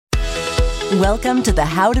Welcome to the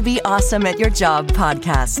How to Be Awesome at Your Job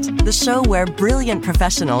podcast, the show where brilliant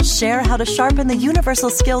professionals share how to sharpen the universal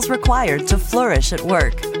skills required to flourish at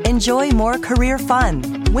work. Enjoy more career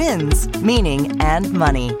fun, wins, meaning, and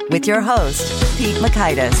money with your host, Pete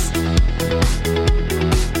Mockaitis.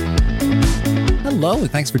 Hello,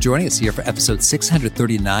 and thanks for joining us here for episode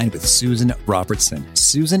 639 with Susan Robertson.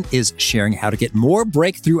 Susan is sharing how to get more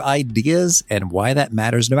breakthrough ideas and why that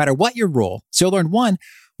matters no matter what your role. So you'll learn 1,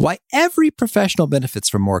 why every professional benefits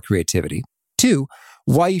from more creativity. 2,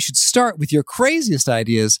 why you should start with your craziest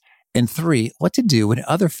ideas. And 3, what to do when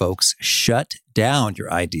other folks shut down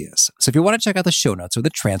your ideas. So if you want to check out the show notes or the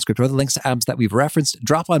transcript or the links to items that we've referenced,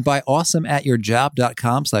 drop on by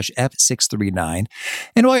awesomeatyourjob.com/F639.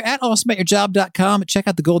 And while you're at awesomeatyourjob.com, check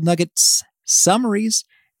out the Gold Nuggets summaries.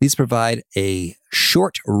 These provide a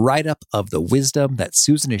short write-up of the wisdom that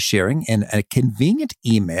Susan is sharing and a convenient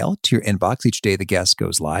email to your inbox each day the guest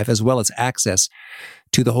goes live, as well as access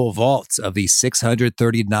to the whole vault of the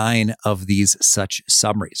 639 of these such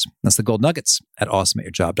summaries. That's the Gold Nuggets at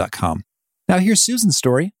awesomeatyourjob.com. Now here's Susan's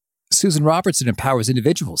story. Susan Robertson empowers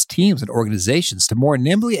individuals, teams, and organizations to more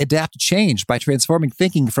nimbly adapt to change by transforming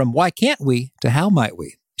thinking from why can't we to how might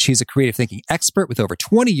we. She's a creative thinking expert with over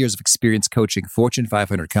 20 years of experience coaching Fortune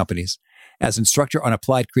 500 companies. As instructor on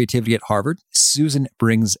applied creativity at Harvard, Susan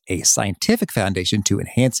brings a scientific foundation to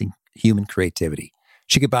enhancing human creativity.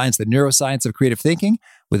 She combines the neuroscience of creative thinking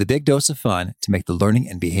with a big dose of fun to make the learning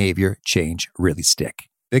and behavior change really stick.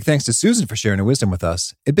 Big thanks to Susan for sharing her wisdom with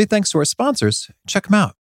us. And big thanks to our sponsors. Check them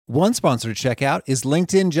out. One sponsor to check out is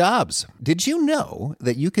LinkedIn Jobs. Did you know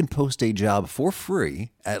that you can post a job for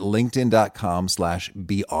free at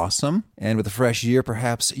linkedin.com/beawesome? And with a fresh year,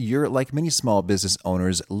 perhaps you're like many small business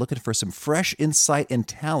owners looking for some fresh insight and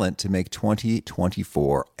talent to make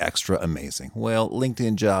 2024 extra amazing. Well,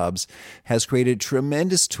 LinkedIn Jobs has created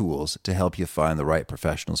tremendous tools to help you find the right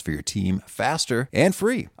professionals for your team faster and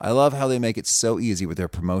free. I love how they make it so easy with their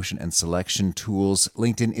promotion and selection tools.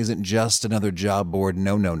 LinkedIn isn't just another job board.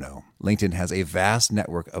 No. LinkedIn has a vast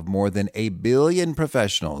network of more than 1 billion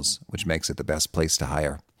professionals, which makes it the best place to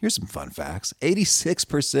hire. Here's some fun facts.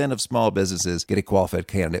 86% of small businesses get a qualified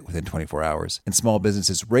candidate within 24 hours. And small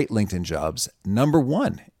businesses rate LinkedIn Jobs number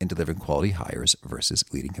 1 in delivering quality hires versus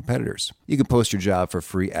leading competitors. You can post your job for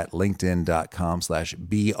free at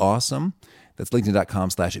linkedin.com/beawesome. That's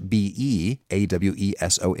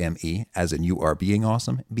linkedin.com/BEAWESOME, as in you are being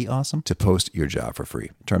awesome, be awesome, to post your job for free.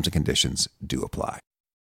 Terms and conditions do apply.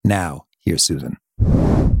 Now, here's Susan.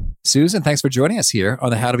 Susan, thanks for joining us here on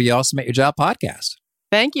the How to Be Awesome at Your Job podcast.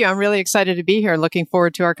 Thank you. I'm really excited to be here. Looking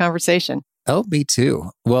forward to our conversation. Oh, me too.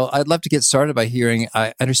 Well, I'd love to get started by hearing,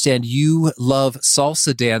 I understand you love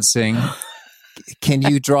salsa dancing. Can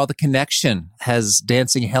you draw the connection? Has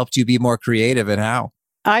dancing helped you be more creative, and how?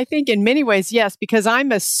 I think in many ways, yes, because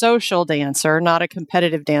I'm a social dancer, not a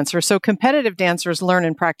competitive dancer. So competitive dancers learn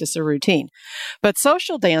and practice a routine. But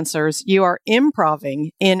social dancers, you are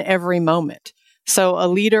improving in every moment. So a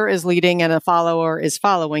leader is leading and a follower is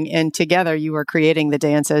following, and together you are creating the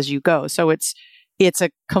dance as you go. So it's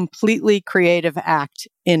a completely creative act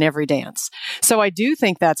in every dance. So I do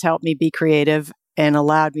think that's helped me be creative and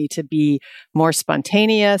allowed me to be more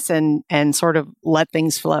spontaneous and sort of let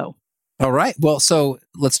things flow. All right. Well, so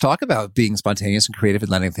let's talk about being spontaneous and creative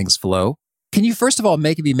and letting things flow. Can you first of all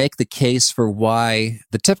maybe make the case for why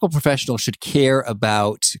the typical professional should care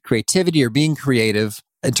about creativity or being creative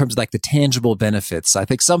in terms of like the tangible benefits? I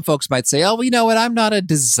think some folks might say, oh, well, you know what? I'm not a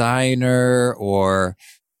designer or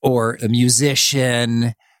a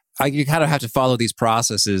musician. You kind of have to follow these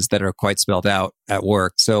processes that are quite spelled out at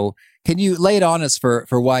work. So can you lay it on us for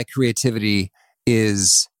why creativity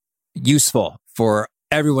is useful for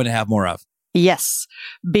everyone to have more of? Yes,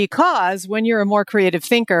 because when you're a more creative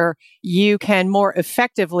thinker, you can more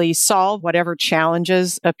effectively solve whatever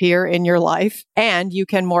challenges appear in your life, and you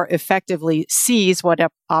can more effectively seize what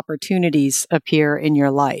opportunities appear in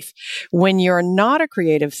your life. When you're not a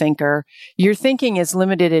creative thinker, your thinking is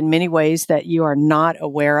limited in many ways that you are not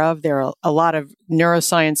aware of. There are a lot of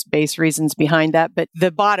neuroscience-based reasons behind that, but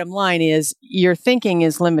the bottom line is your thinking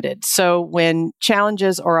is limited. So when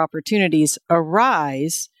challenges or opportunities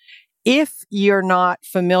arise, if you're not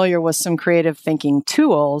familiar with some creative thinking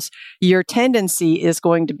tools, your tendency is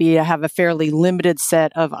going to be to have a fairly limited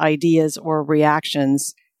set of ideas or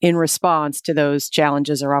reactions in response to those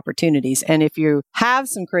challenges or opportunities. And if you have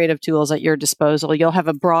some creative tools at your disposal, you'll have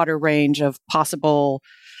a broader range of possible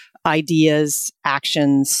ideas,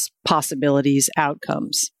 actions, possibilities,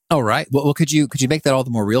 outcomes. All right. Well, could you make that all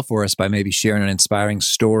the more real for us by maybe sharing an inspiring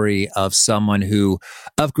story of someone who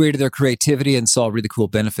upgraded their creativity and saw really cool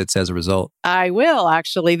benefits as a result? I will,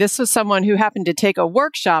 actually. This was someone who happened to take a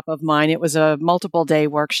workshop of mine. It was a multiple day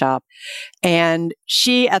workshop. And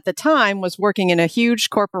she, at the time, was working in a huge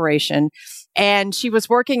corporation. And she was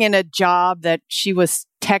working in a job that she was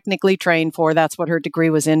technically trained for. That's what her degree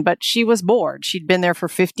was in. But she was bored. She'd been there for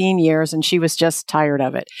 15 years and she was just tired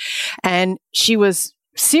of it. And she was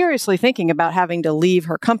seriously thinking about having to leave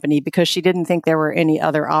her company because she didn't think there were any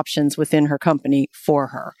other options within her company for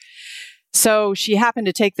her. So she happened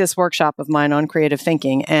to take this workshop of mine on creative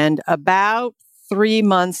thinking. And about 3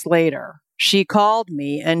 months later, she called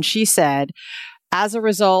me and she said, as a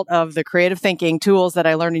result of the creative thinking tools that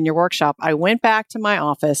I learned in your workshop, I went back to my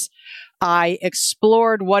office. I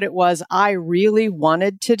explored what it was I really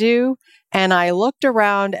wanted to do. And I looked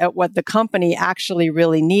around at what the company actually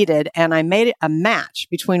really needed. And I made a match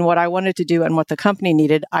between what I wanted to do and what the company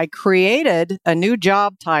needed. I created a new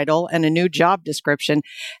job title and a new job description.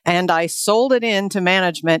 And I sold it in to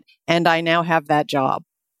management. And I now have that job.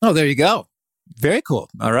 Oh, there you go. Very cool.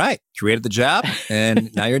 All right. Created the job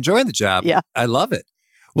and now you're enjoying the job. Yeah. I love it.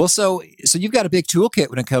 Well, so you've got a big toolkit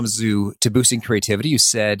when it comes to boosting creativity. You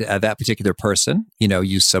said that particular person,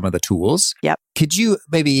 used some of the tools. Yep. Could you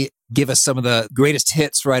maybe give us some of the greatest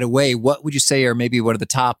hits right away? What would you say are maybe one of the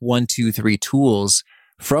top 1, 2, 3 tools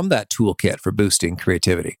from that toolkit for boosting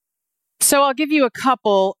creativity? So I'll give you a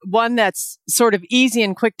couple, one that's sort of easy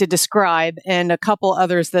and quick to describe, and a couple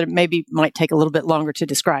others that maybe might take a little bit longer to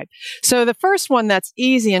describe. So the first one that's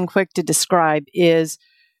easy and quick to describe is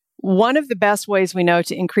one of the best ways we know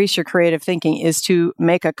to increase your creative thinking is to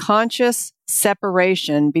make a conscious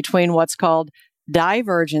separation between what's called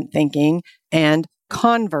divergent thinking and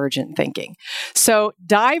convergent thinking. So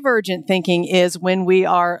divergent thinking is when we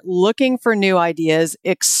are looking for new ideas,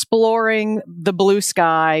 exploring the blue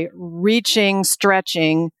sky, reaching,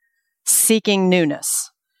 stretching, seeking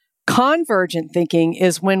newness. Convergent thinking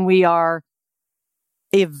is when we are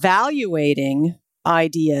evaluating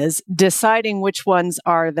ideas, deciding which ones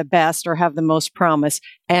are the best or have the most promise,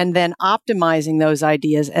 and then optimizing those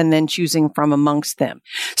ideas and then choosing from amongst them.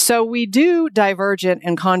 So we do divergent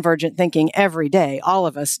and convergent thinking every day. All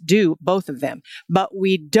of us do both of them, but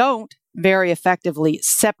we don't very effectively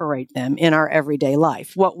separate them in our everyday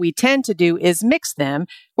life. What we tend to do is mix them.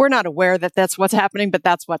 We're not aware that that's what's happening, but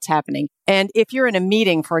that's what's happening. And if you're in a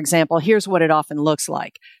meeting, for example, here's what it often looks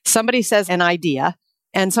like. Somebody says an idea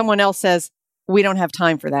and someone else says, we don't have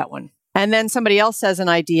time for that one. And then somebody else says an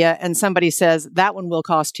idea and somebody says that one will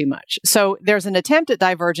cost too much. So there's an attempt at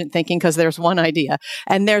divergent thinking because there's one idea,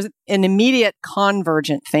 and there's an immediate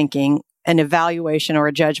convergent thinking, an evaluation or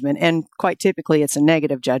a judgment. And quite typically it's a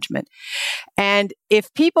negative judgment. And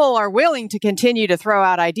if people are willing to continue to throw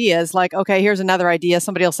out ideas like, okay, here's another idea.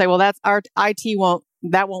 Somebody will say, well, that's our IT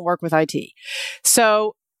that won't work with IT.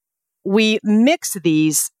 So we mix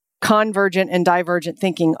these convergent and divergent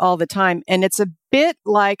thinking all the time. And it's a bit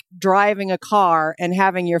like driving a car and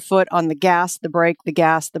having your foot on the gas, the brake, the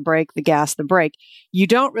gas, the brake, the gas, the brake. You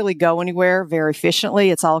don't really go anywhere very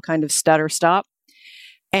efficiently. It's all kind of stutter stop.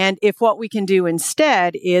 And if what we can do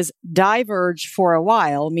instead is diverge for a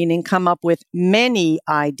while, meaning come up with many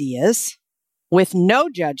ideas with no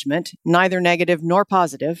judgment, neither negative nor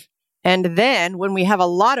positive, and then when we have a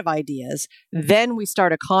lot of ideas, then we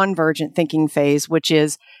start a convergent thinking phase, which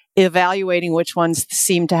is evaluating which ones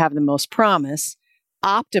seem to have the most promise,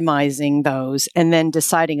 optimizing those, and then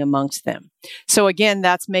deciding amongst them. So again,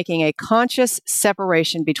 that's making a conscious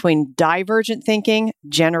separation between divergent thinking,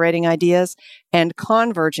 generating ideas, and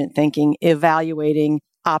convergent thinking, evaluating,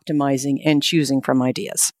 optimizing, and choosing from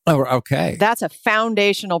ideas. Oh, okay. That's a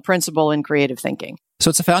foundational principle in creative thinking. So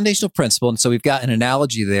it's a foundational principle. And so we've got an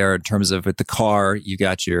analogy there in terms of with the car, you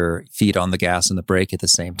got your feet on the gas and the brake at the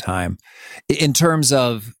same time. In terms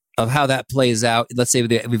of how that plays out, let's say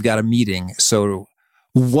we've got a meeting. So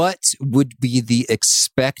what would be the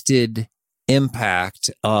expected impact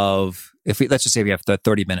of, let's just say we have the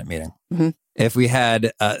 30-minute meeting. Mm-hmm. If we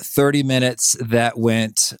had 30 minutes that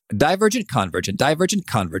went divergent, convergent, divergent,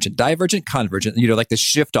 convergent, divergent, convergent, like the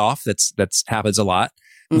shift off that's happens a lot,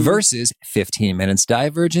 mm-hmm. versus 15 minutes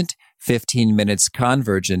divergent, 15 minutes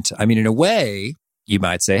convergent. I mean, in a way, you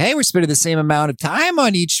might say, hey, we're spending the same amount of time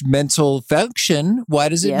on each mental function. Why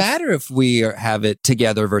does it matter if we have it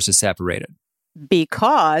together versus separated?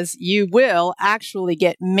 Because you will actually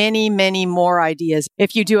get many, many more ideas.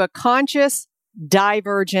 If you do a conscious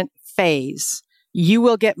divergent phase, you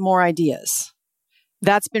will get more ideas.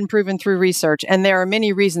 That's been proven through research, and there are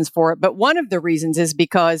many reasons for it. But one of the reasons is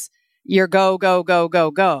because you're go, go, go,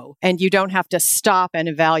 go, go, and you don't have to stop and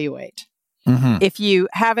evaluate. Mm-hmm. If you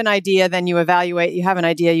have an idea, then you evaluate. You have an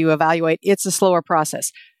idea, you evaluate. It's a slower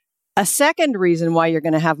process. A second reason why you're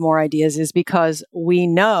going to have more ideas is because we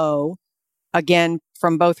know, again,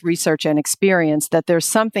 from both research and experience, that there's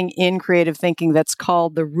something in creative thinking that's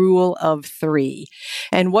called the rule of 3.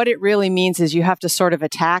 And what it really means is you have to sort of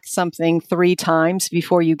attack something 3 times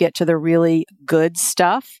before you get to the really good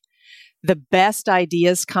stuff. The best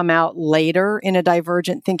ideas come out later in a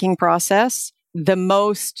divergent thinking process. The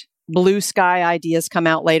most blue sky ideas come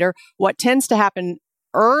out later. What tends to happen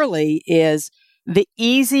early is the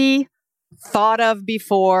easy, thought of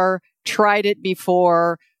before, tried it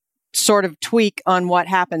before, sort of tweak on what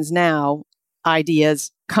happens now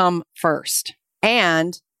ideas come first.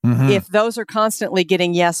 And if those are constantly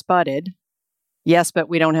getting yes butted, yes, but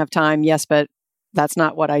we don't have time, yes, but that's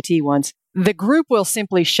not what IT wants, the group will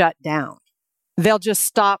simply shut down. They'll just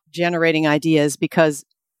stop generating ideas because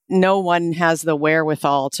no one has the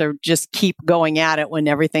wherewithal to just keep going at it when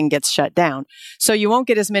everything gets shut down. So you won't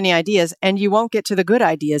get as many ideas, and you won't get to the good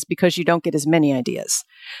ideas because you don't get as many ideas.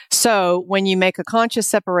 So when you make a conscious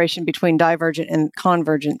separation between divergent and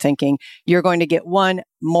convergent thinking, you're going to get 1,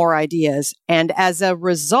 more ideas. And as a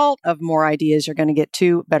result of more ideas, you're going to get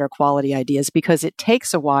 2, better quality ideas, because it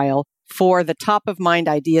takes a while for the top of mind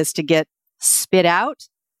ideas to get spit out,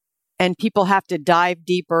 and people have to dive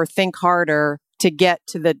deeper, think harder to get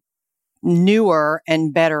to the newer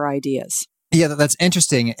and better ideas. Yeah, that's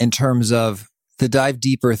interesting in terms of the dive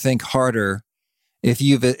deeper, think harder. If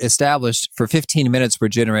you've established for 15 minutes we're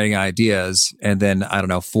generating ideas, and then, I don't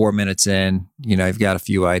know, 4 minutes in, you've got a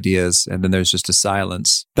few ideas, and then there's just a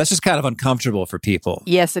silence. That's just kind of uncomfortable for people.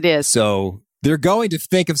 Yes, it is. So they're going to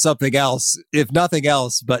think of something else, if nothing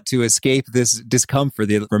else, but to escape this discomfort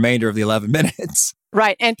the remainder of the 11 minutes.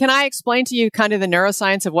 Right. And can I explain to you kind of the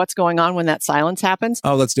neuroscience of what's going on when that silence happens?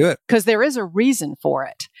 Oh, let's do it. Because there is a reason for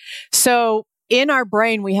it. So in our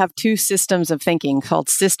brain, we have 2 systems of thinking called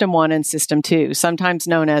System 1 and System 2, sometimes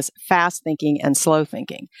known as fast thinking and slow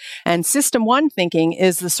thinking. And System 1 thinking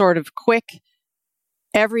is the sort of quick,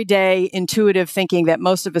 everyday, intuitive thinking that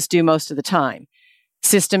most of us do most of the time.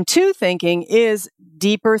 System 2 thinking is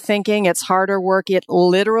deeper thinking. It's harder work. It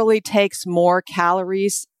literally takes more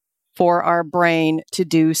calories for our brain to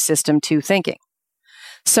do System 2 thinking.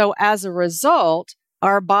 So as a result,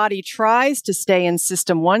 our body tries to stay in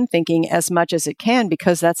System 1 thinking as much as it can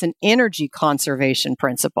because that's an energy conservation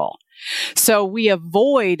principle. So we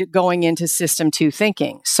avoid going into System 2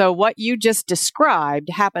 thinking. So what you just described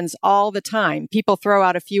happens all the time. People throw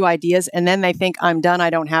out a few ideas and then they think, I'm done, I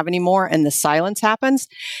don't have any more, and the silence happens.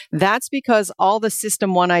 That's because all the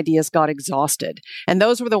System 1 ideas got exhausted. And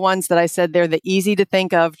those were the ones that I said they're the easy to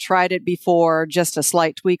think of, tried it before, just a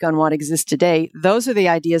slight tweak on what exists today. Those are the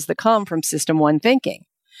ideas that come from System 1 thinking.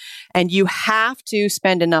 And you have to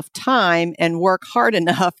spend enough time and work hard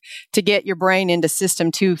enough to get your brain into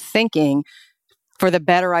System 2 thinking for the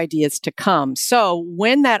better ideas to come. So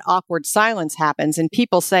when that awkward silence happens and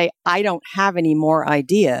people say, I don't have any more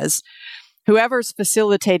ideas, whoever's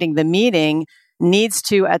facilitating the meeting needs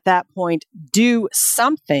to, at that point, do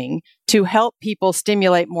something to help people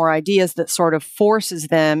stimulate more ideas that sort of forces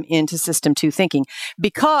them into System 2 thinking.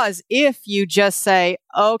 Because if you just say,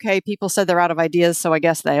 okay, people said they're out of ideas, so I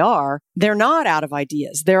guess they are, they're not out of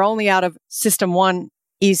ideas. They're only out of System 1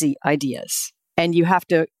 easy ideas. And you have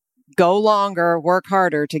to go longer, work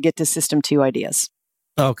harder to get to System 2 ideas.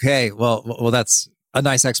 Okay. Well, that's a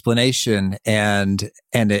nice explanation, and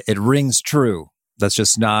it rings true. That's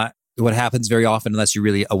just not what happens very often unless you're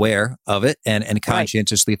really aware of it and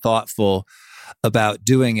conscientiously thoughtful about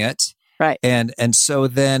doing it. Right. And so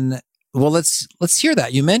then, well, let's hear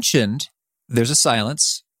that. You mentioned there's a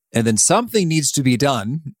silence and then something needs to be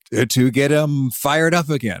done to get them fired up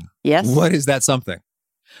again. Yes. What is that something?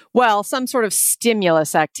 Well, some sort of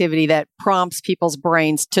stimulus activity that prompts people's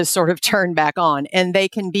brains to sort of turn back on. And they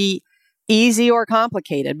can be easy or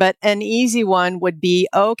complicated, but an easy one would be,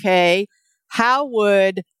 okay, how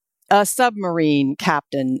would a submarine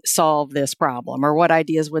captain solve this problem? Or what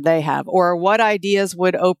ideas would they have? Or what ideas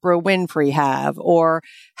would Oprah Winfrey have? Or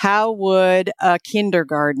how would a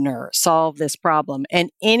kindergartner solve this problem? And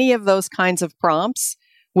any of those kinds of prompts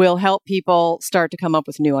will help people start to come up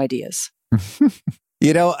with new ideas.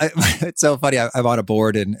 It's so funny. I'm on a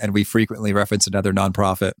board and we frequently reference another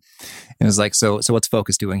nonprofit. And it's like, so what's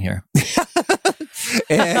Focus doing here?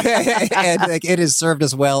 and like, it has served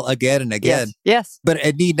us well again and again. Yes. But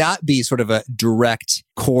it need not be sort of a direct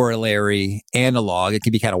corollary analog. It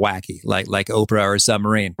can be kind of wacky, like Oprah or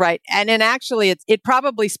Submarine. Right. And then actually, it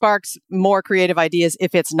probably sparks more creative ideas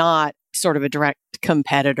if it's not sort of a direct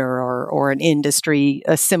competitor or an industry,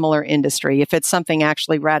 a similar industry. If it's something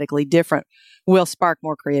actually radically different, will spark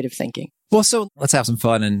more creative thinking. Well, so let's have some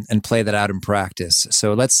fun and play that out in practice.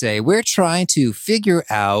 So let's say we're trying to figure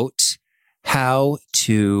out how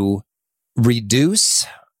to reduce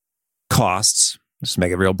costs, just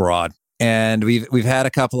make it real broad. And we've had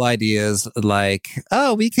a couple ideas like,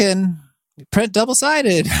 oh, we can print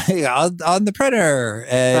double-sided on the printer,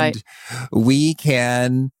 and we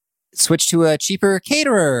can switch to a cheaper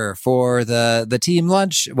caterer for the team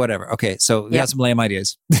lunch, whatever. Okay, so we got some lame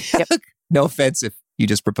ideas. Yep. No offense if you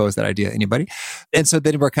just proposed that idea, anybody. And so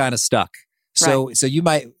then we're kind of stuck. So you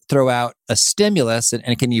might throw out a stimulus,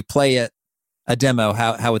 and can you play a demo?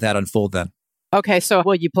 How would that unfold then? Okay, so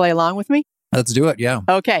will you play along with me? Let's do it. Yeah.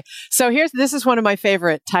 Okay. So this is one of my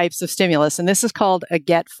favorite types of stimulus, and this is called a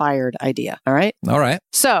get fired idea. All right. All right.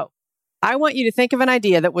 So I want you to think of an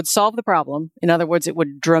idea that would solve the problem. In other words, it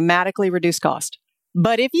would dramatically reduce cost.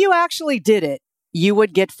 But if you actually did it, you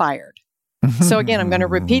would get fired. So again, I'm going to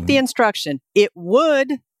repeat the instruction. It would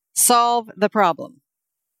solve the problem.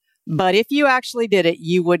 But if you actually did it,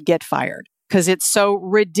 you would get fired because it's so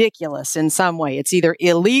ridiculous in some way. It's either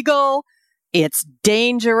illegal, it's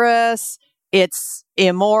dangerous, it's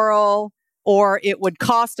immoral, or it would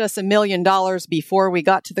cost us $1 million before we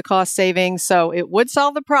got to the cost savings. So it would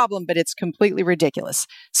solve the problem, but it's completely ridiculous.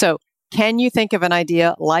 So can you think of an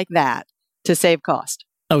idea like that to save cost?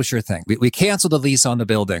 Oh, sure thing. We cancel the lease on the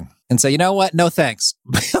building and say, you know what? No, thanks.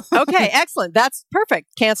 Okay, excellent. That's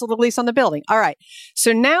perfect. Cancel the lease on the building. All right.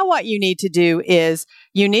 So now what you need to do is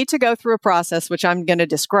you need to go through a process, which I'm going to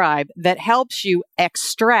describe, that helps you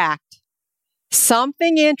extract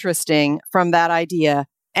something interesting from that idea,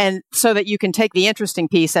 and so that you can take the interesting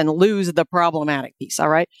piece and lose the problematic piece. All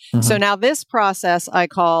right. Mm-hmm. So now this process I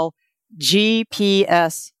call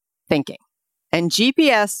GPS thinking. And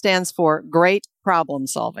GPS stands for great problem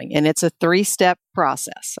solving. And it's a 3-step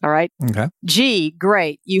process. All right. Okay. G,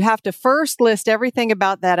 great. You have to first list everything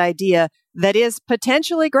about that idea that is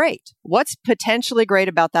potentially great. What's potentially great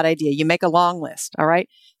about that idea? You make a long list. All right.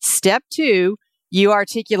 Step 2, you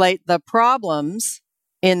articulate the problems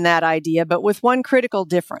in that idea, but with one critical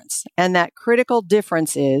difference. And that critical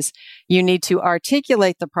difference is you need to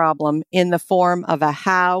articulate the problem in the form of a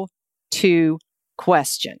how-to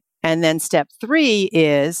question. And then step 3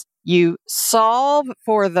 is you solve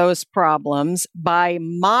for those problems by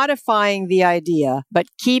modifying the idea, but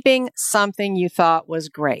keeping something you thought was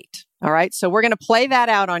great. All right. So we're going to play that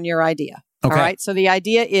out on your idea. Okay. All right. So the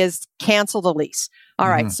idea is cancel the lease. All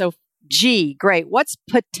right. So G, great. What's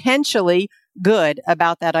potentially good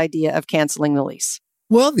about that idea of canceling the lease?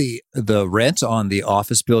 Well, the rent on the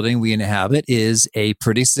office building we inhabit is a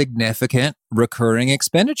pretty significant recurring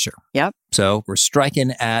expenditure. Yep. So we're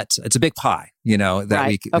striking it's a big pie, that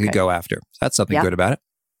we could go after. That's something good about it.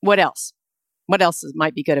 What else? What else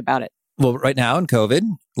might be good about it? Well, right now in COVID,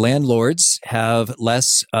 landlords have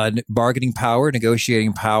less bargaining power,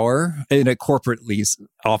 negotiating power in a corporate lease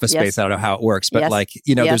office space. I don't know how it works, but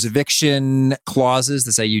there's eviction clauses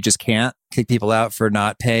that say you just can't kick people out for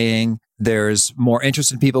not paying. There's more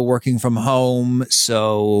interest in people working from home.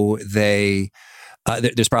 So there's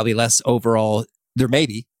probably less overall, there may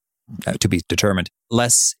be, to be determined,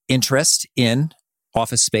 less interest in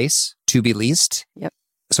office space to be leased. Yep.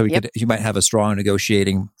 So you might have a strong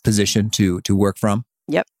negotiating position to work from.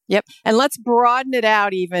 Yep. And let's broaden it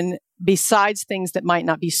out even besides things that might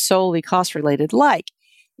not be solely cost related. Like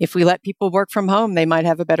if we let people work from home, they might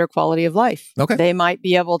have a better quality of life. Okay. They might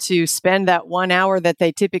be able to spend that 1 hour that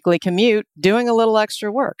they typically commute doing a little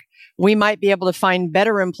extra work. We might be able to find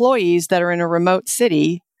better employees that are in a remote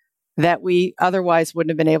city that we otherwise wouldn't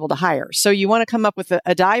have been able to hire. So you want to come up with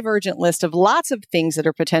a divergent list of lots of things that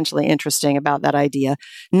are potentially interesting about that idea,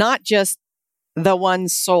 not just the one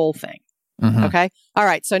sole thing. Mm-hmm. Okay. All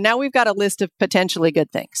right. So now we've got a list of potentially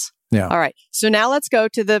good things. Yeah. All right. So now let's go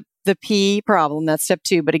to the P problem. That's step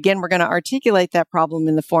 2. But again, we're going to articulate that problem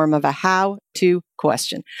in the form of a how-to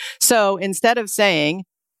question. So instead of saying,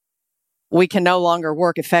 we can no longer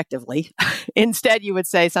work effectively. Instead, you would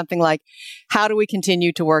say something like, how do we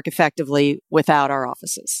continue to work effectively without our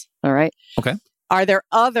offices? All right. Okay. Are there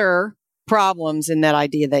other problems in that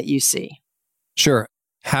idea that you see? Sure.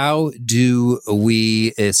 How do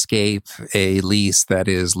we escape a lease that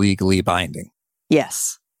is legally binding?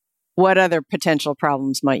 Yes. What other potential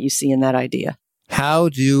problems might you see in that idea? How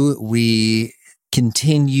do we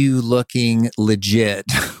continue looking legit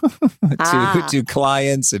to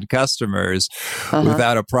clients and customers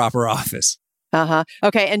without a proper office?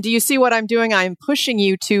 Okay. And do you see what I'm doing? I'm pushing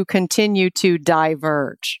you to continue to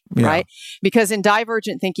diverge, right? Because in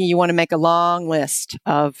divergent thinking, you want to make a long list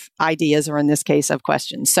of ideas, or in this case, of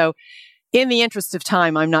questions. So in the interest of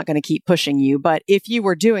time, I'm not going to keep pushing you. But if you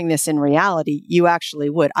were doing this in reality, you actually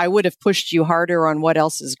would. I would have pushed you harder on what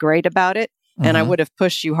else is great about it. And I would have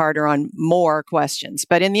pushed you harder on more questions.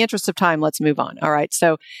 But in the interest of time, let's move on. All right.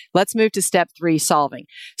 So let's move to step 3, solving.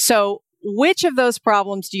 So which of those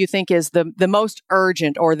problems do you think is the most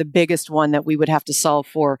urgent or the biggest one that we would have to solve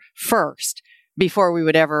for first before we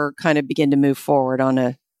would ever kind of begin to move forward on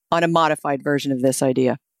a modified version of this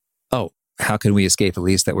idea? Oh, how can we escape a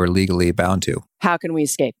lease that we're legally bound to? How can we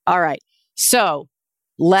escape? All right. So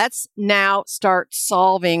let's now start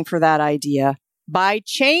solving for that idea by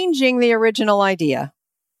changing the original idea,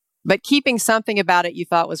 but keeping something about it you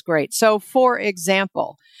thought was great. So for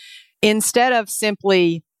example, instead of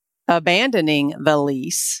simply abandoning the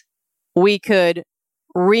lease, we could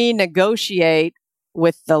renegotiate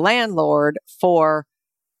with the landlord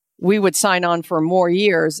we would sign on for more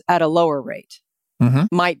years at a lower rate.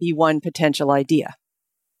 Might be one potential idea,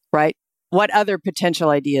 right? What other potential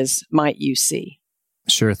ideas might you see?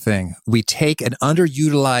 Sure thing. We take an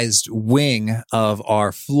underutilized wing of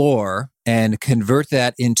our floor and convert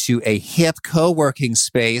that into a hip co-working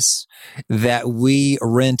space that we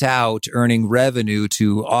rent out, earning revenue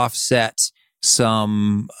to offset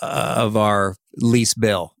some of our lease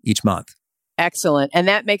bill each month. Excellent. And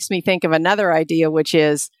that makes me think of another idea, which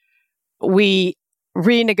is we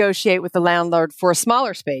renegotiate with the landlord for a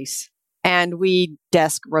smaller space and we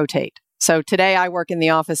desk rotate. So today I work in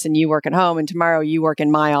the office and you work at home, and tomorrow you work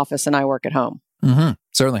in my office and I work at home.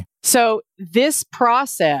 Certainly. So this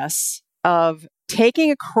process of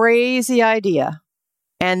taking a crazy idea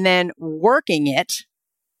and then working it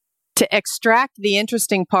to extract the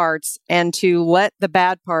interesting parts and to let the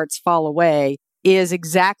bad parts fall away is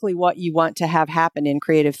exactly what you want to have happen in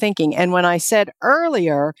creative thinking. And when I said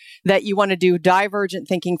earlier that you want to do divergent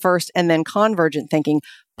thinking first and then convergent thinking,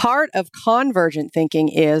 part of convergent thinking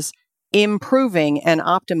is improving and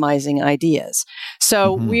optimizing ideas.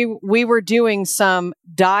 So we were doing some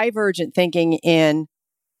divergent thinking in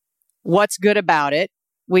what's good about it.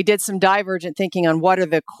 We did some divergent thinking on what are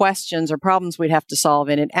the questions or problems we'd have to solve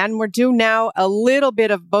in it. And we're doing now a little bit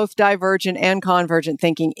of both divergent and convergent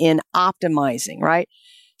thinking in optimizing, right?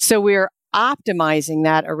 So we're optimizing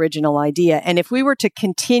that original idea. And if we were to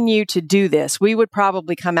continue to do this, we would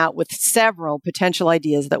probably come out with several potential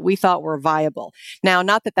ideas that we thought were viable. Now,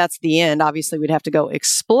 not that that's the end. Obviously, we'd have to go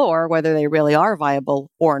explore whether they really are viable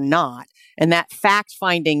or not. And that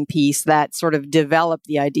fact-finding piece that sort of developed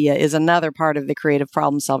the idea is another part of the creative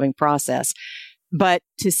problem-solving process. But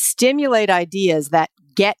to stimulate ideas, that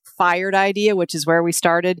get fired idea, which is where we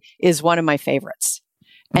started, is one of my favorites.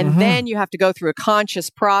 And then you have to go through a conscious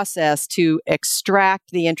process to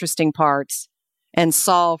extract the interesting parts and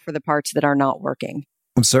solve for the parts that are not working.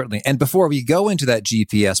 Certainly. And before we go into that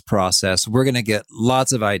GPS process, we're going to get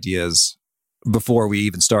lots of ideas before we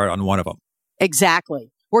even start on one of them.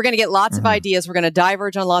 Exactly. We're going to get lots of ideas. We're going to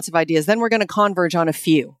diverge on lots of ideas. Then we're going to converge on a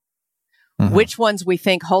few. Which ones we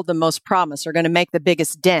think hold the most promise are going to make the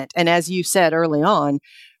biggest dent. And as you said early on,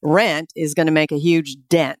 rent is going to make a huge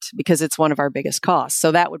dent because it's one of our biggest costs.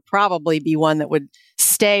 So that would probably be one that would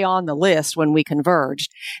stay on the list when we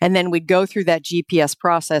converged. And then we'd go through that GPS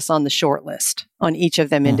process on the short list on each of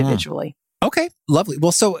them individually. Okay, lovely.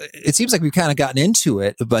 Well, so it seems like we've kind of gotten into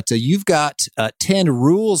it, but you've got 10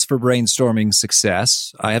 rules for brainstorming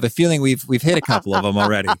success. I have a feeling we've hit a couple of them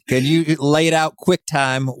already. Can you lay it out quick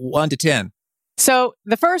time, 1 to 10? So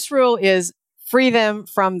the first rule is free them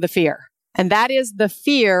from the fear. And that is the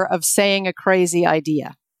fear of saying a crazy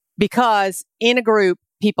idea. Because in a group,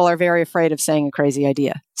 people are very afraid of saying a crazy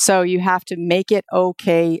idea. So you have to make it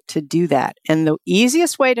okay to do that. And the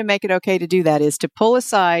easiest way to make it okay to do that is to pull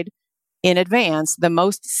aside in advance the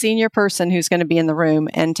most senior person who's going to be in the room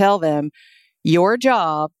and tell them, your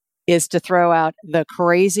job is to throw out the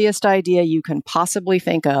craziest idea you can possibly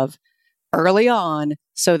think of early on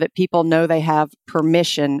so that people know they have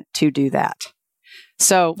permission to do that.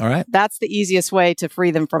 So that's the easiest way to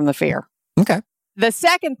free them from the fear. Okay. The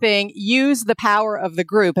second thing, use the power of the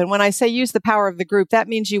group. And when I say use the power of the group, that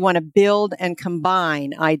means you want to build and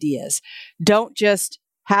combine ideas. Don't just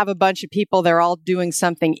have a bunch of people, they're all doing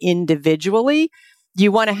something individually.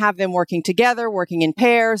 You want to have them working together, working in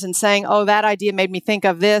pairs and saying, oh, that idea made me think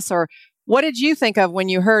of this. Or what did you think of when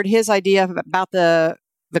you heard his idea about the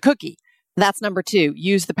cookie? That's number 2.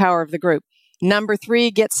 Use the power of the group. Number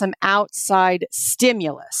 3, get some outside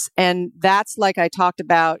stimulus. And that's like I talked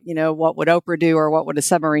about, what would Oprah do or what would a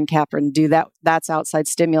submarine captain do? That's outside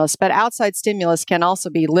stimulus. But outside stimulus can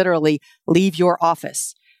also be literally leave your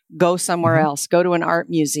office, go somewhere else, go to an art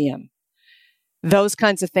museum. Those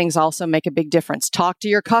kinds of things also make a big difference. Talk to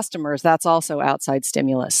your customers. That's also outside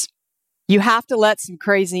stimulus. You have to let some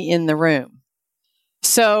crazy in the room.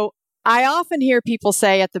 So I often hear people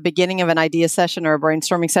say at the beginning of an idea session or a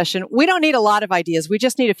brainstorming session, we don't need a lot of ideas. We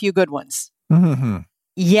just need a few good ones. Mm-hmm.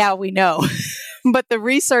 Yeah, we know. But the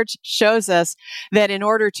research shows us that in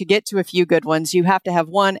order to get to a few good ones, you have to have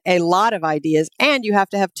 1, a lot of ideas, and you have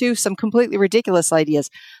to have 2, some completely ridiculous ideas,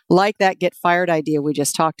 like that get fired idea we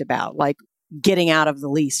just talked about, like getting out of the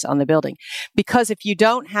lease on the building. Because if you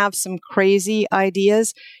don't have some crazy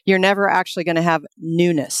ideas, you're never actually going to have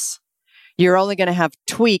newness. You're only going to have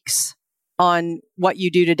tweaks on what you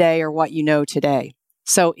do today or what you know today.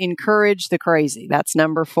 So encourage the crazy. That's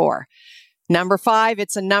number 4. Number 5,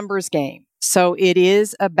 it's a numbers game. So it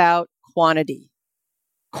is about quantity.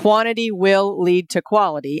 Quantity will lead to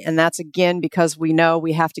quality. And that's again because we know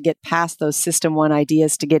we have to get past those system 1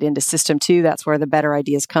 ideas to get into system 2. That's where the better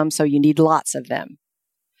ideas come. So you need lots of them.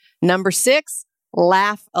 Number 6,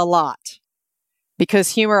 laugh a lot,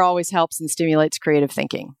 because humor always helps and stimulates creative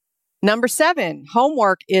thinking. Number 7,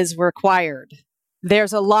 homework is required.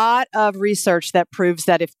 There's a lot of research that proves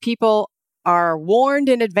that if people are warned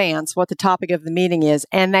in advance what the topic of the meeting is,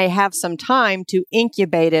 and they have some time to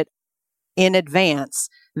incubate it in advance,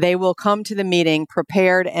 they will come to the meeting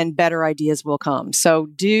prepared and better ideas will come. So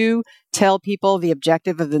do tell people the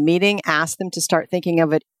objective of the meeting, ask them to start thinking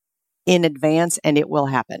of it in advance, and it will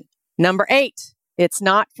happen. Number 8, it's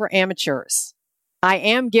not for amateurs. I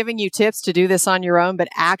am giving you tips to do this on your own, but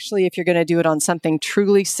actually, if you're going to do it on something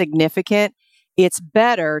truly significant, it's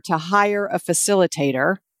better to hire a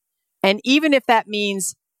facilitator. And even if that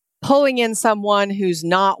means pulling in someone who's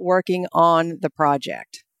not working on the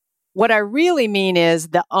project. What I really mean is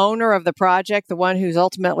the owner of the project, the one who's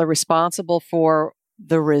ultimately responsible for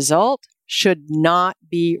the result, should not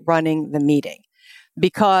be running the meeting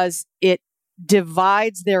because it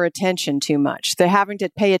divides their attention too much. They're having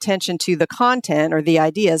to pay attention to the content or the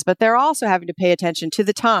ideas, but they're also having to pay attention to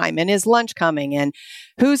the time and is lunch coming and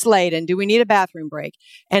who's late and do we need a bathroom break?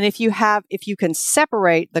 And if you can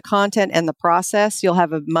separate the content and the process, you'll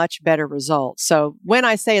have a much better result. So when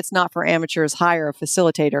I say it's not for amateurs, hire a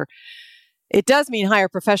facilitator, it does mean hire a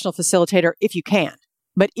professional facilitator if you can.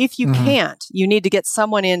 But if you can't, you need to get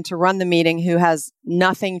someone in to run the meeting who has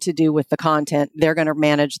nothing to do with the content. They're going to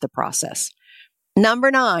manage the process.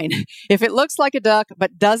 Number 9, if it looks like a duck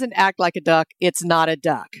but doesn't act like a duck, it's not a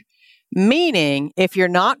duck. Meaning, if you're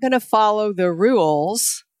not going to follow the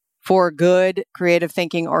rules for good creative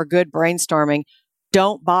thinking or good brainstorming,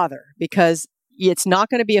 don't bother because it's not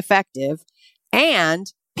going to be effective. And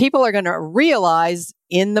people are going to realize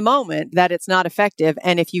in the moment that it's not effective.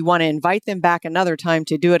 And if you want to invite them back another time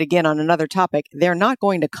to do it again on another topic, they're not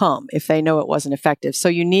going to come if they know it wasn't effective. So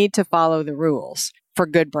you need to follow the rules for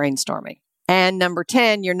good brainstorming. And number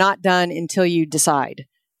 10, you're not done until you decide,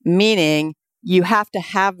 meaning you have to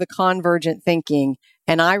have the convergent thinking.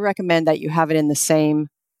 And I recommend that you have it in the same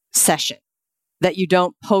session, that you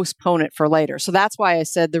don't postpone it for later. So that's why I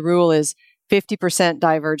said the rule is 50%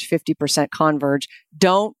 diverge, 50% converge.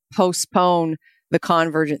 Don't postpone the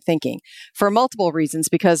convergent thinking for multiple reasons,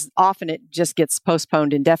 because often it just gets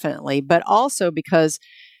postponed indefinitely, but also because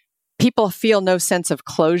people feel no sense of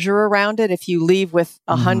closure around it. If you leave with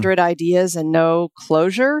 100 ideas and no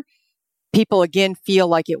closure, people again feel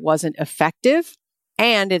like it wasn't effective.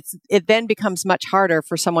 And it then becomes much harder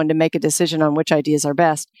for someone to make a decision on which ideas are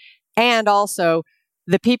best. And also,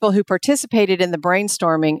 the people who participated in the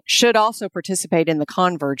brainstorming should also participate in the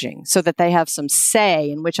converging so that they have some say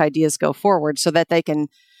in which ideas go forward so that they can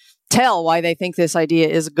tell why they think this idea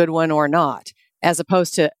is a good one or not, as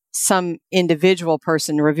opposed to some individual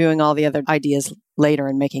person reviewing all the other ideas later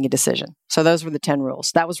and making a decision. So those were the 10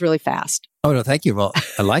 rules. That was really fast. Oh, no, thank you. Well,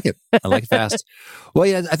 I like it. I like it fast. Well,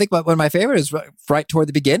 yeah, I think one of my favorite is right toward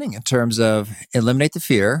the beginning in terms of eliminate the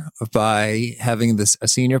fear by having a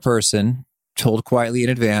senior person told quietly in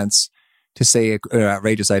advance to say an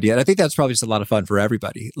outrageous idea. And I think that's probably just a lot of fun for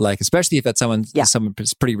everybody. Like, especially if that's someone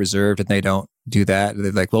who's pretty reserved and they don't do that.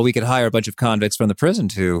 They're like, well, we could hire a bunch of convicts from the prison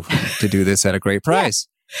to do this at a great price.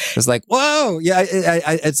 It's like, whoa. Yeah.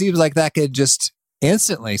 It seems like that could just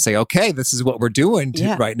instantly say, okay, this is what we're doing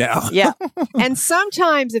right now. Yeah. And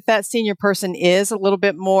sometimes if that senior person is a little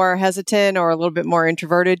bit more hesitant or a little bit more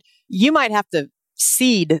introverted, you might have to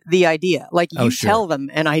seed the idea. Like you tell them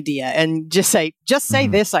an idea and just say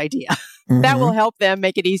this idea. That will help them,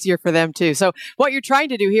 make it easier for them too. So what you're trying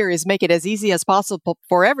to do here is make it as easy as possible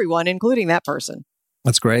for everyone, including that person.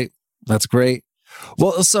 That's great. That's great.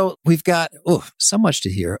 Well, so we've got so much to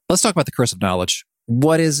hear. Let's talk about the curse of knowledge.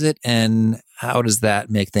 What is it and how does that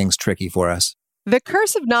make things tricky for us? The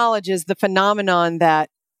curse of knowledge is the phenomenon that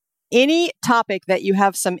any topic that you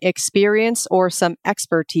have some experience or some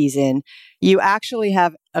expertise in, you actually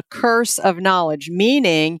have a curse of knowledge,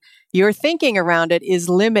 meaning your thinking around it is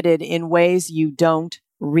limited in ways you don't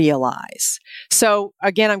realize. So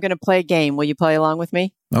again, I'm going to play a game. Will you play along with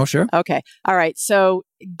me? Oh, sure. Okay. All right. So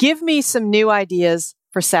give me some new ideas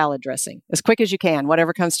for salad dressing as quick as you can,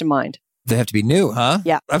 whatever comes to mind. They have to be new, huh?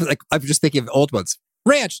 Yeah. I'm just thinking of old ones.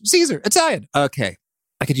 Ranch, Caesar, Italian. Okay.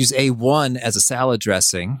 I could use A1 as a salad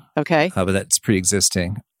dressing. Okay. But that's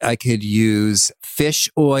pre-existing. I could use fish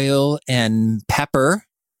oil and pepper.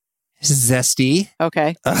 Zesty.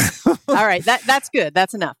 Okay. All right. That's good.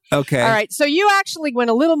 That's enough. Okay. All right. So you actually went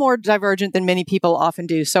a little more divergent than many people often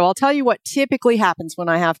do. So I'll tell you what typically happens when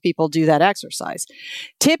I have people do that exercise.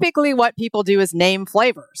 Typically what people do is name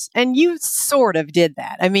flavors. And you sort of did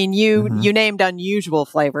that. I mean, you named unusual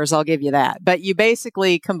flavors. I'll give you that. But you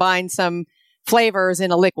basically combined some flavors in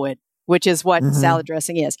a liquid, which is what salad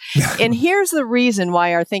dressing is. And here's the reason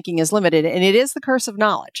why our thinking is limited. And it is the curse of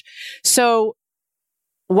knowledge. So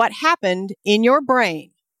what happened in your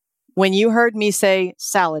brain when you heard me say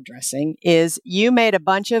salad dressing is you made a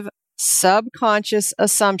bunch of subconscious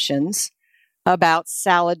assumptions about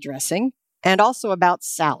salad dressing and also about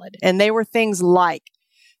salad. And they were things like,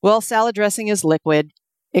 well, salad dressing is liquid.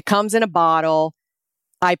 It comes in a bottle.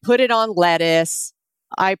 I put it on lettuce.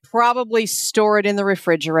 I probably store it in the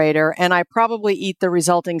refrigerator, and I probably eat the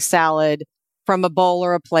resulting salad from a bowl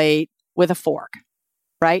or a plate with a fork.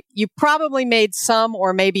 Right? You probably made some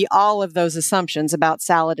or maybe all of those assumptions about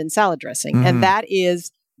salad and salad dressing. And that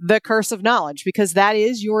is the curse of knowledge because that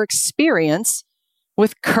is your experience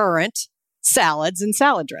with current salads and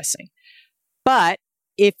salad dressing. But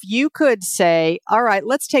if you could say, all right,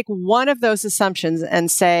 let's take one of those assumptions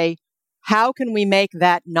and say, how can we make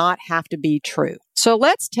that not have to be true? So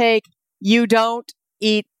let's take, you don't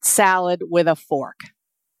eat salad with a fork.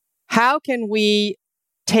 How can we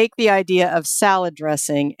take the idea of salad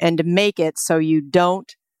dressing and make it so you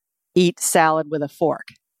don't eat salad with a fork?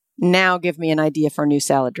 Now give me an idea for new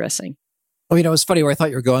salad dressing. Well, it's funny where I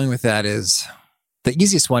thought you were going with that is the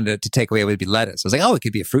easiest one to take away would be lettuce. I was like, it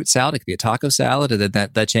could be a fruit salad. It could be a taco salad. And then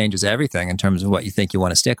that changes everything in terms of what you think you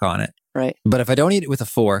want to stick on it. Right. But if I don't eat it with a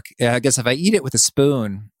fork, I guess if I eat it with a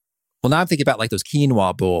spoon, well, now I'm thinking about like those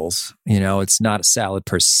quinoa bowls. It's not a salad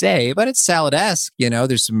per se, but it's salad-esque.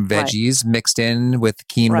 There's some veggies mixed in with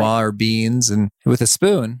quinoa or beans and with a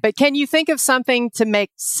spoon. But can you think of something to make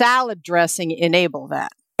salad dressing enable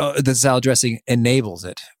that? The salad dressing enables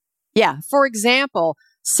it. Yeah. For example,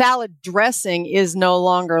 salad dressing is no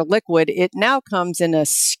longer liquid. It now comes in a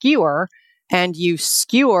skewer, and you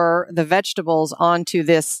skewer the vegetables onto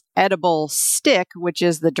this edible stick, which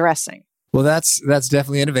is the dressing. Well, that's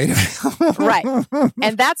definitely innovative. Right.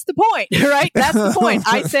 And that's the point, right? That's the point.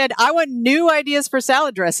 I said, I want new ideas for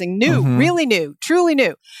salad dressing. New, really new, truly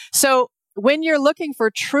new. So when you're looking for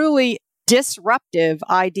truly disruptive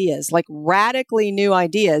ideas, like radically new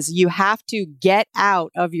ideas, you have to get out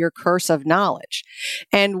of your curse of knowledge.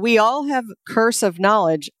 And we all have curse of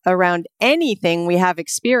knowledge around anything we have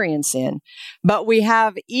experience in, but we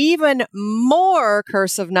have even more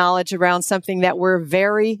curse of knowledge around something that we're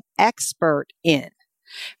very expert in.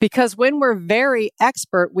 Because when we're very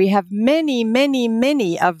expert, we have many, many,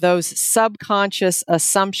 many of those subconscious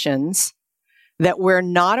assumptions that we're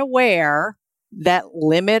not aware that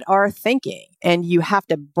limit our thinking. And you have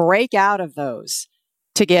to break out of those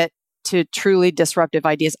to get to truly disruptive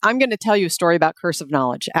ideas. I'm going to tell you a story about curse of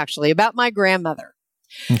knowledge, actually, about my grandmother.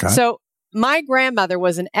 Okay. So my grandmother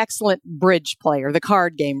was an excellent bridge player, the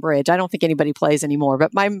card game bridge. I don't think anybody plays anymore,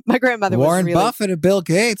 but my grandmother was Warren really... Buffett and Bill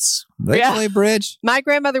Gates, they play bridge. My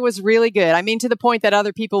grandmother was really good. I mean, to the point that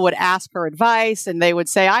other people would ask her advice and they would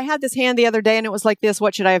say, I had this hand the other day and it was like this.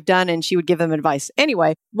 What should I have done? And she would give them advice.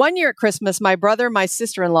 Anyway, one year at Christmas, my brother, my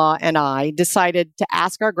sister-in-law, and I decided to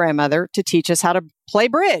ask our grandmother to teach us how to play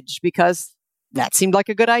bridge because that seemed like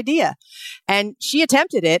a good idea. And she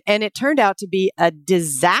attempted it, and it turned out to be a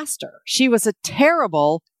disaster. She was a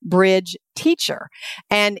terrible bridge teacher.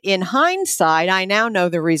 And in hindsight, I now know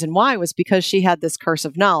the reason why was because she had this curse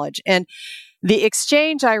of knowledge. And the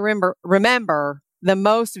exchange I remember the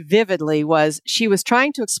most vividly was she was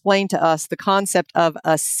trying to explain to us the concept of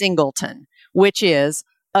a singleton, which is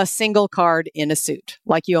a single card in a suit,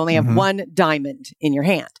 like you only have one diamond in your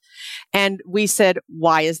hand. And we said,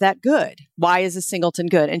 why is that good? Why is a singleton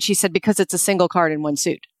good? And she said, because it's a single card in one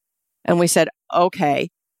suit. And we said, okay,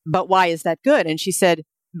 but why is that good? And she said,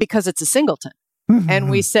 because it's a singleton. And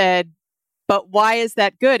we said, but why is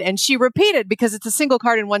that good? And she repeated, because it's a single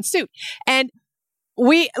card in one suit. And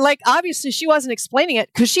obviously she wasn't explaining it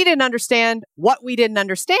because she didn't understand what we didn't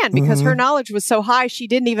understand, because her knowledge was so high, she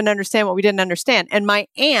didn't even understand what we didn't understand. And my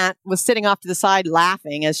aunt was sitting off to the side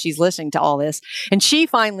laughing as she's listening to all this. And she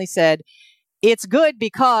finally said, it's good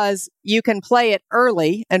because you can play it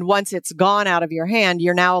early. And once it's gone out of your hand,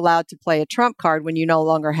 you're now allowed to play a trump card when you no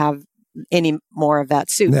longer have any more of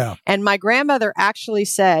that suit. Yeah. And my grandmother actually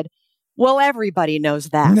said, well, everybody knows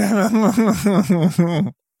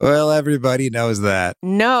that. Well, everybody knows that.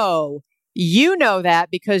 No, you know that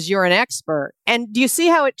because you're an expert. And do you see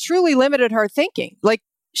how it truly limited her thinking? Like,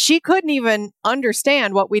 she couldn't even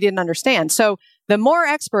understand what we didn't understand. So the more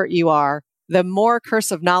expert you are, the more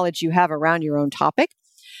curse of knowledge you have around your own topic.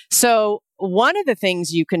 So one of the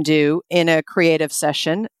things you can do in a creative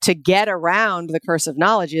session to get around the curse of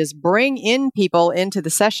knowledge is bring in people into the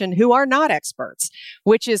session who are not experts,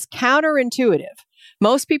 which is counterintuitive.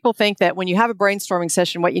 Most people think that when you have a brainstorming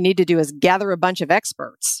session, what you need to do is gather a bunch of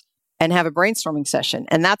experts and have a brainstorming session.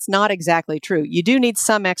 And that's not exactly true. You do need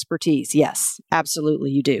some expertise. Yes, absolutely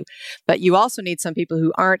you do. But you also need some people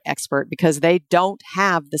who aren't expert because they don't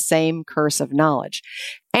have the same curse of knowledge.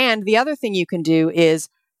 And the other thing you can do is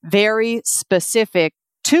very specific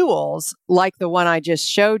tools like the one I just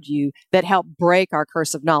showed you that help break our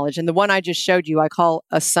curse of knowledge. And the one I just showed you, I call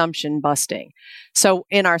assumption busting. So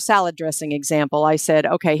in our salad dressing example, I said,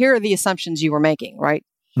 okay, here are the assumptions you were making, right?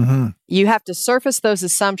 You have to surface those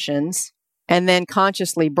assumptions and then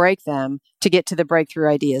consciously break them to get to the breakthrough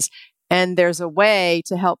ideas. And there's a way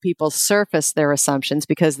to help people surface their assumptions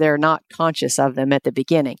because they're not conscious of them at the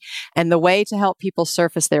beginning. And the way to help people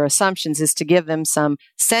surface their assumptions is to give them some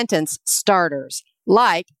sentence starters.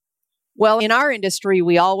 Like, well, in our industry,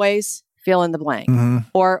 we always fill in the blank.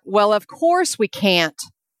 Or, well, of course we can't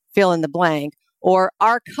fill in the blank. Or,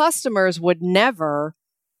 our customers would never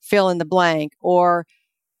fill in the blank. Or,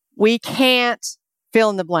 we can't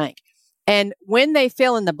fill in the blank. And when they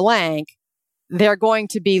fill in the blank, they're going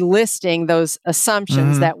to be listing those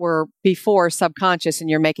assumptions that were before subconscious and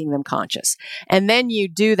you're making them conscious. And then you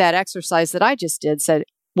do that exercise that I just did, said,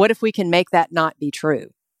 what if we can make that not be true?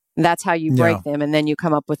 And that's how you break them. And then you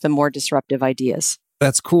come up with the more disruptive ideas.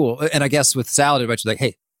 That's cool. And I guess with salad, it's like,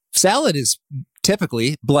 hey, salad is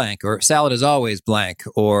typically blank, or salad is always blank,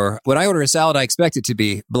 or when I order a salad, I expect it to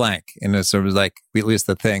be blank. And it's sort of like, we list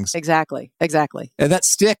the things. Exactly. And that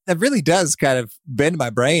stick, that really does kind of bend my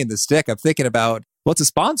brain, the stick. I'm thinking about, well, it's a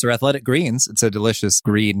sponsor, Athletic Greens. It's a delicious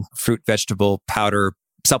green fruit vegetable powder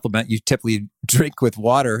supplement you typically drink with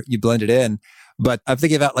water. You blend it in. But I'm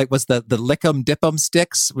thinking about, like, what's the Lickum Dip'em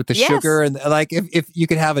sticks with the sugar? And like, if you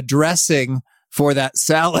could have a dressing for that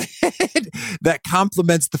salad that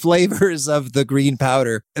complements the flavors of the green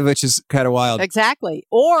powder, which is kind of wild. Exactly.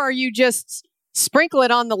 Or you just sprinkle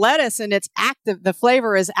it on the lettuce and it's active. The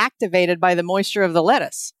flavor is activated by the moisture of the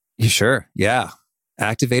lettuce. You sure? Yeah.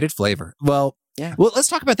 Activated flavor. Well, let's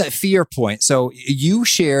talk about that fear point. So you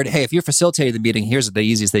shared, hey, if you're facilitating the meeting, here's the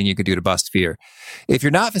easiest thing you could do to bust fear. If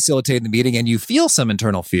you're not facilitating the meeting and you feel some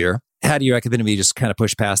internal fear, how do you recommend we just kind of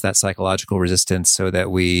push past that psychological resistance so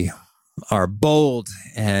that we are bold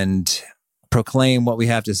and proclaim what we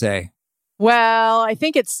have to say? Well, I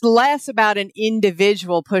think it's less about an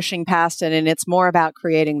individual pushing past it and it's more about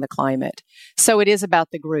creating the climate. So it is about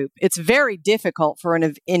the group. It's very difficult for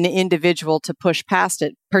an individual to push past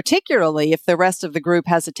it, particularly if the rest of the group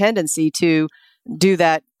has a tendency to do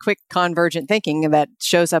that quick convergent thinking that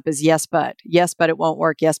shows up as yes, but it won't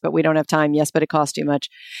work. Yes, but we don't have time. Yes, but it costs too much.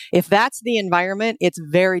 If that's the environment, it's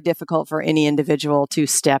very difficult for any individual to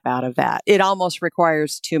step out of that. It almost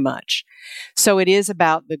requires too much. So it is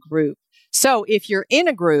about the group. So if you're in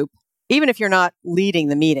a group, even if you're not leading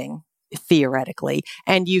the meeting, theoretically,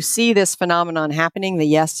 and you see this phenomenon happening, the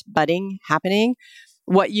yes butting happening,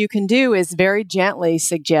 what you can do is very gently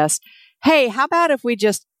suggest, hey, how about if we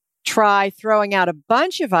just try throwing out a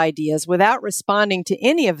bunch of ideas without responding to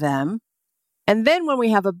any of them. And then when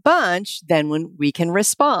we have a bunch, then when we can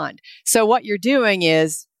respond. So what you're doing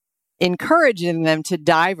is encouraging them to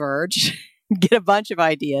diverge, get a bunch of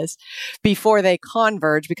ideas before they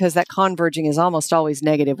converge, because that converging is almost always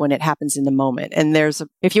negative when it happens in the moment. And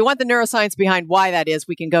if you want the neuroscience behind why that is,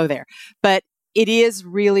 we can go there. But it is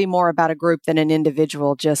really more about a group than an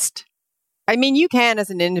individual you can, as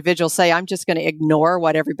an individual, say, I'm just going to ignore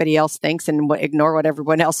what everybody else thinks and ignore what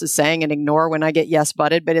everyone else is saying and ignore when I get yes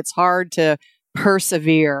butted. But it's hard to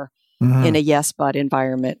persevere in a yes but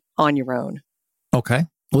environment. on your own. Okay.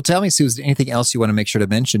 Well, tell me, Susan, anything else you want to make sure to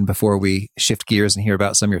mention before we shift gears and hear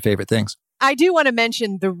about some of your favorite things? I do want to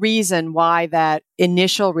mention the reason why that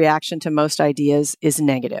initial reaction to most ideas is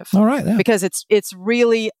negative. All right. Yeah. Because it's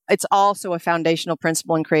also a foundational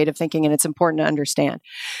principle in creative thinking, and it's important to understand.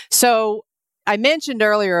 So I mentioned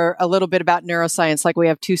earlier a little bit about neuroscience, like we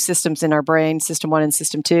have two systems in our brain, system 1 and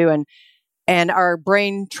system 2, and our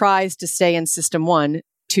brain tries to stay in system 1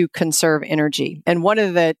 to conserve energy. And one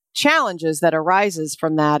of the challenges that arises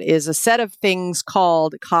from that is a set of things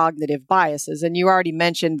called cognitive biases. And you already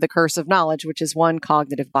mentioned the curse of knowledge, which is one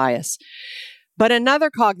cognitive bias. But another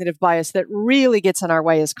cognitive bias that really gets in our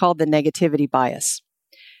way is called the negativity bias.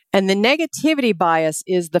 And the negativity bias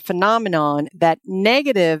is the phenomenon that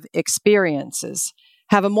negative experiences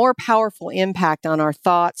have a more powerful impact on our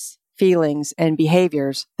thoughts, feelings, and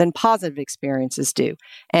behaviors than positive experiences do.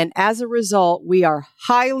 And as a result, we are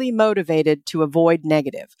highly motivated to avoid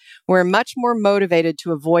negative. We're much more motivated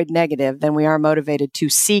to avoid negative than we are motivated to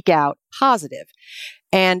seek out positive.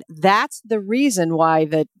 And that's the reason why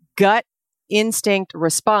the gut instinct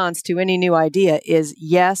response to any new idea is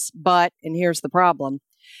yes, but, and here's the problem,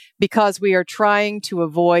 because we are trying to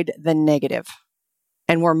avoid the negative.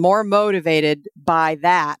 And we're more motivated by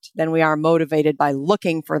that than we are motivated by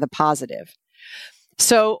looking for the positive.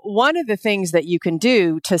 So one of the things that you can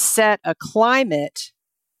do to set a climate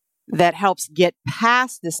that helps get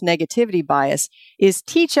past this negativity bias is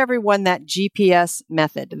teach everyone that GPS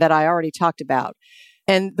method that I already talked about.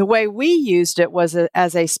 And the way we used it was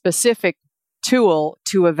as a specific tool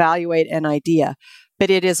to evaluate an idea. But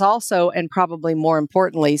it is also, and probably more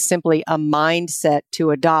importantly, simply a mindset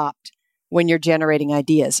to adopt when you're generating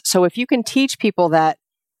ideas. So if you can teach people that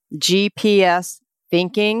GPS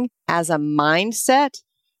thinking as a mindset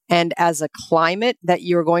and as a climate that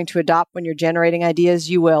you're going to adopt when you're generating ideas,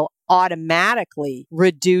 you will automatically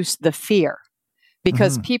reduce the fear.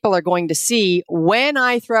 Because people are going to see when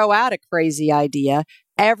I throw out a crazy idea,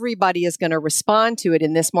 everybody is going to respond to it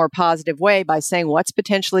in this more positive way by saying what's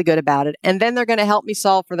potentially good about it. And then they're going to help me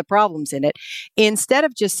solve for the problems in it instead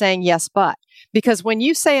of just saying yes, but. Because when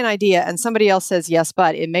you say an idea and somebody else says yes,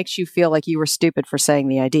 but, it makes you feel like you were stupid for saying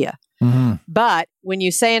the idea. But when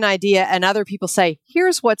you say an idea and other people say,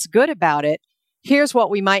 here's what's good about it, here's what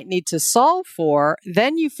we might need to solve for,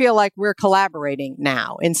 then you feel like we're collaborating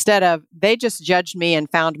now instead of they just judged me and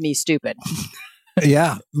found me stupid.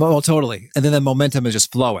 Yeah, well, totally. And then the momentum is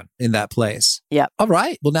just flowing in that place. Yep. All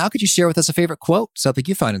right. Well, now could you share with us a favorite quote, something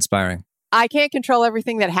you find inspiring? I can't control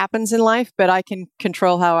everything that happens in life, but I can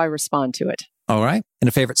control how I respond to it. All right. And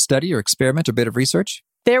a favorite study or experiment or bit of research?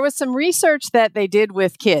 There was some research that they did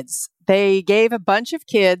with kids. They gave a bunch of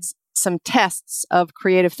kids some tests of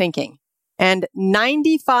creative thinking. And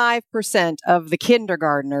 95% of the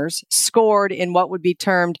kindergartners scored in what would be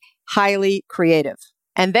termed highly creative.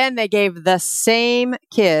 And then they gave the same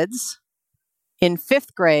kids in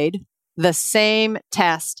 5th grade the same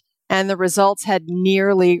test, and the results had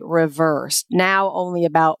nearly reversed. Now only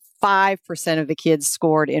about 5% of the kids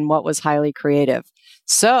scored in what was highly creative.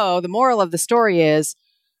 So the moral of the story is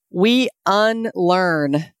we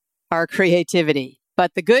unlearn our creativity.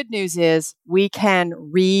 But the good news is we can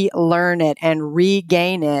relearn it and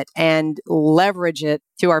regain it and leverage it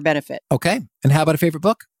to our benefit. Okay. And how about a favorite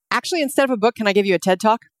book? Actually, instead of a book, can I give you a TED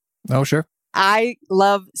Talk? Oh, sure. I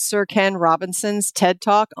love Sir Ken Robinson's TED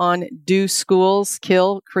Talk on Do Schools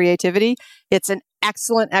Kill Creativity? It's an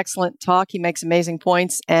excellent, excellent talk. He makes amazing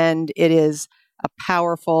points, and it is a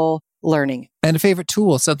powerful learning. And a favorite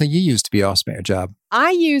tool, something you use to be awesome at your job?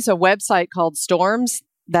 I use a website called Storms.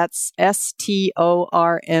 That's STORMZ,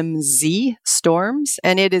 Storms.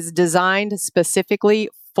 And it is designed specifically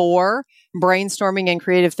for brainstorming and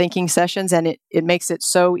creative thinking sessions. And it makes it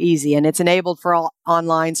so easy. And it's enabled for all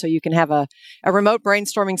online. So you can have a remote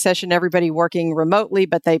brainstorming session, everybody working remotely,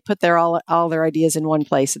 but they put all their ideas in one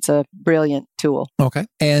place. It's a brilliant tool. Okay.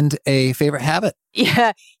 And a favorite habit?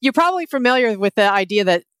 Yeah. You're probably familiar with the idea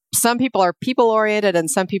that some people are people-oriented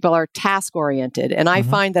and some people are task-oriented. And I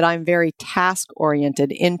find that I'm very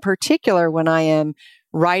task-oriented, in particular when I am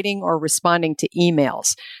writing or responding to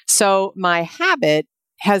emails. So my habit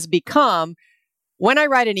has become, when I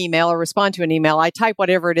write an email or respond to an email, I type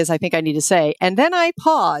whatever it is I think I need to say, and then I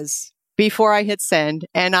pause before I hit send,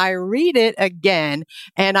 and I read it again,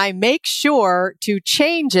 and I make sure to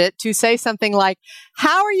change it to say something like,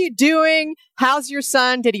 how are you doing? How's your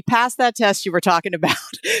son? Did he pass that test you were talking about?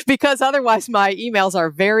 Because otherwise my emails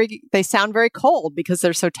they sound very cold because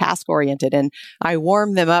they're so task-oriented, and I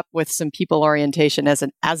warm them up with some people orientation as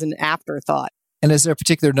an afterthought. And is there a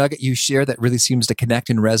particular nugget you share that really seems to connect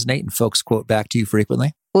and resonate and folks quote back to you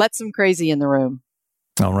frequently? Let some crazy in the room.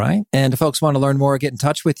 All right. And if folks want to learn more or get in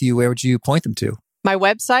touch with you, where would you point them to? My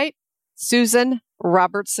website,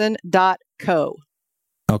 susanrobertson.co.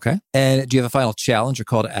 Okay. And do you have a final challenge or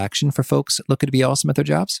call to action for folks looking to be awesome at their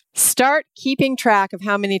jobs? Start keeping track of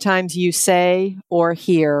how many times you say or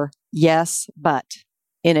hear yes, but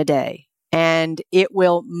in a day. And it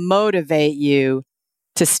will motivate you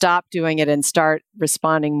to stop doing it and start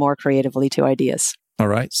responding more creatively to ideas. All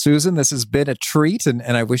right. Susan, this has been a treat, and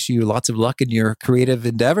I wish you lots of luck in your creative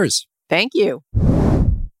endeavors. Thank you.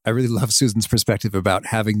 I really love Susan's perspective about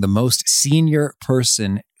having the most senior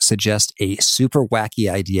person suggest a super wacky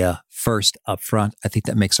idea first up front. I think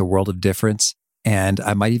that makes a world of difference. And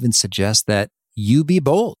I might even suggest that you be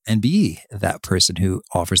bold and be that person who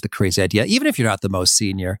offers the crazy idea, even if you're not the most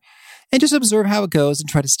senior, and just observe how it goes and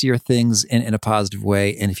try to steer things in a positive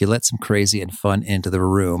way. And if you let some crazy and fun into the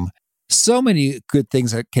room, so many good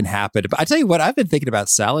things that can happen. But I tell you what, I've been thinking about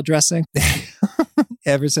salad dressing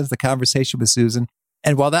ever since the conversation with Susan.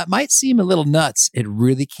 And while that might seem a little nuts, it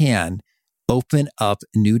really can open up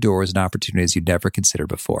new doors and opportunities you'd never considered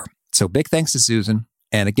before. So big thanks to Susan.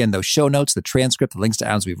 And again, those show notes, the transcript, the links to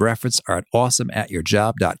items we've referenced are at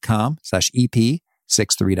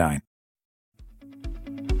awesomeatyourjob.com/EP639.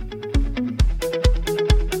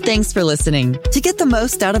 Thanks for listening. To get the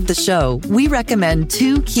most out of the show, we recommend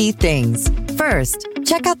 2 key things. First,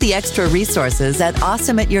 check out the extra resources at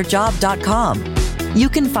awesomeatyourjob.com. You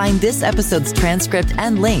can find this episode's transcript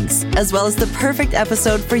and links, as well as the perfect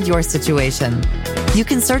episode for your situation. You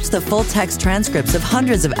can search the full text transcripts of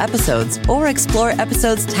hundreds of episodes or explore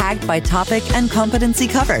episodes tagged by topic and competency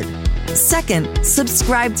covered. Second,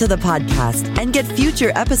 subscribe to the podcast and get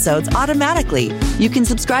future episodes automatically. You can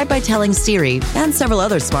subscribe by telling Siri and several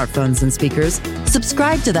other smartphones and speakers,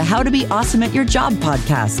 subscribe to the How to Be Awesome at Your Job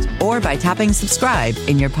podcast, or by tapping subscribe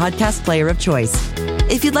in your podcast player of choice.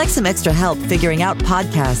 If you'd like some extra help figuring out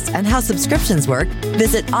podcasts and how subscriptions work,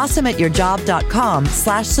 visit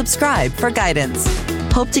awesomeatyourjob.com/subscribe for guidance.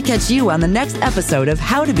 Hope to catch you on the next episode of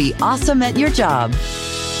How to Be Awesome at Your Job.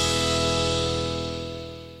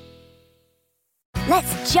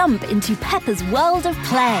 Let's jump into Peppa's world of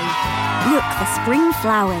play. Look for spring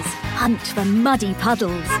flowers, hunt for muddy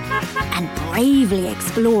puddles, and bravely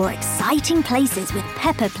explore exciting places with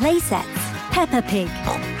Peppa playsets. Peppa Pig,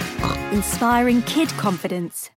 inspiring kid confidence.